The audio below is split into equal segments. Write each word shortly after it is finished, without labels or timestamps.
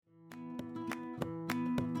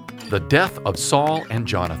The death of Saul and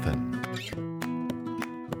Jonathan.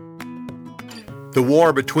 The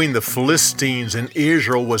war between the Philistines and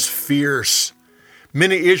Israel was fierce.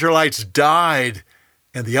 Many Israelites died,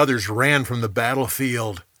 and the others ran from the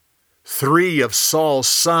battlefield. 3 of Saul's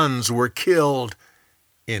sons were killed,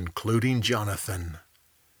 including Jonathan.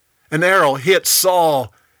 An arrow hit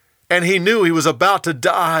Saul, and he knew he was about to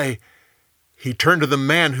die. He turned to the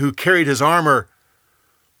man who carried his armor.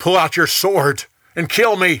 "Pull out your sword and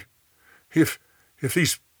kill me. If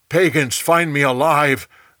these pagans find me alive,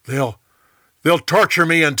 they'll torture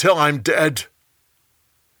me until I'm dead."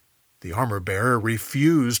 The armor-bearer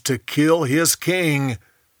refused to kill his king,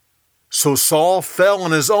 so Saul fell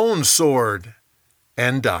on his own sword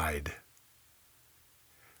and died.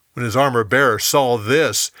 When his armor-bearer saw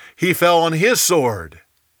this, he fell on his sword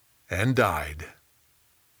and died.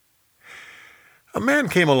 A man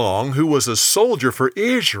came along who was a soldier for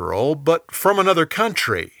Israel, but from another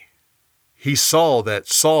country. He saw that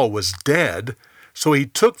Saul was dead, so he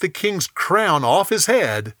took the king's crown off his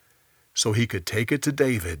head so he could take it to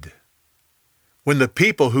David. When the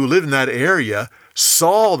people who lived in that area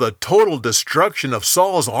saw the total destruction of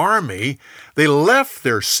Saul's army, they left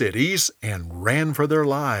their cities and ran for their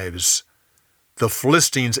lives. The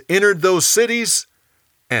Philistines entered those cities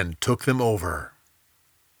and took them over.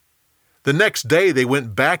 The next day they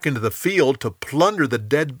went back into the field to plunder the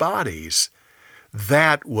dead bodies.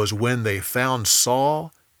 That was when they found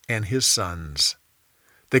Saul and his sons.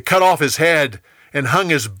 They cut off his head and hung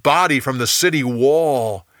his body from the city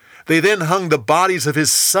wall. They then hung the bodies of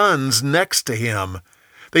his sons next to him.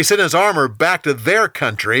 They sent his armor back to their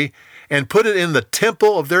country and put it in the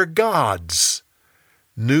temple of their gods.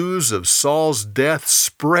 News of Saul's death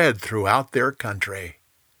spread throughout their country.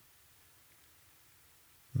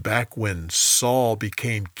 Back when Saul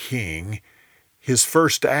became king, his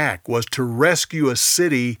first act was to rescue a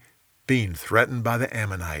city being threatened by the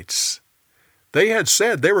Ammonites. They had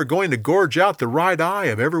said they were going to gorge out the right eye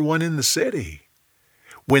of everyone in the city.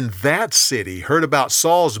 When that city heard about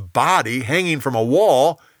Saul's body hanging from a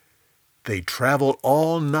wall, they traveled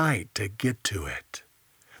all night to get to it.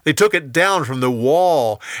 They took it down from the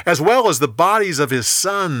wall, as well as the bodies of his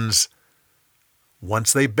sons.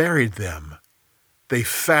 Once they buried them, they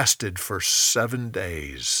fasted for 7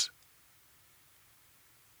 days.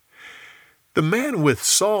 The man with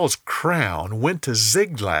Saul's crown went to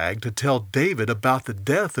Ziklag to tell David about the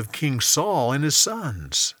death of King Saul and his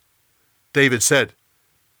sons. David said,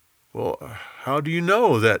 "Well, how do you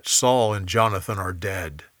know that Saul and Jonathan are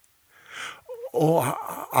dead?"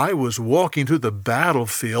 "Oh, I was walking through the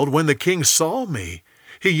battlefield when the king saw me.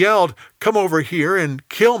 He yelled, 'Come over here and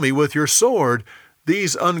kill me with your sword.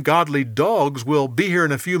 These ungodly dogs will be here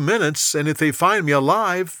in a few minutes, and if they find me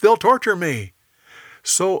alive, they'll torture me.'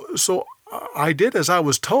 So I did as I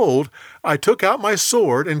was told. I took out my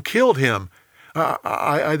sword and killed him.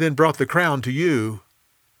 I then brought the crown to you."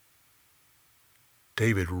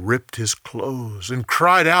 David ripped his clothes and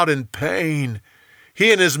cried out in pain.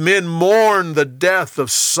 He and his men mourned the death of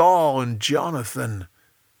Saul and Jonathan.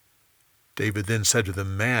 David then said to the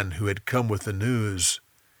man who had come with the news,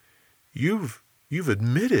 You've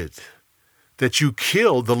admitted that you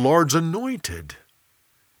killed the Lord's anointed."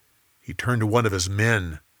 He turned to one of his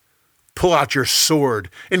men. "Pull out your sword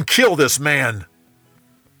and kill this man."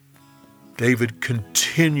 David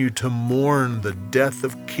continued to mourn the death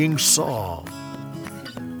of King Saul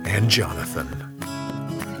and Jonathan.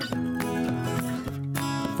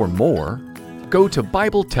 For more, go to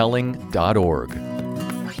BibleTelling.org.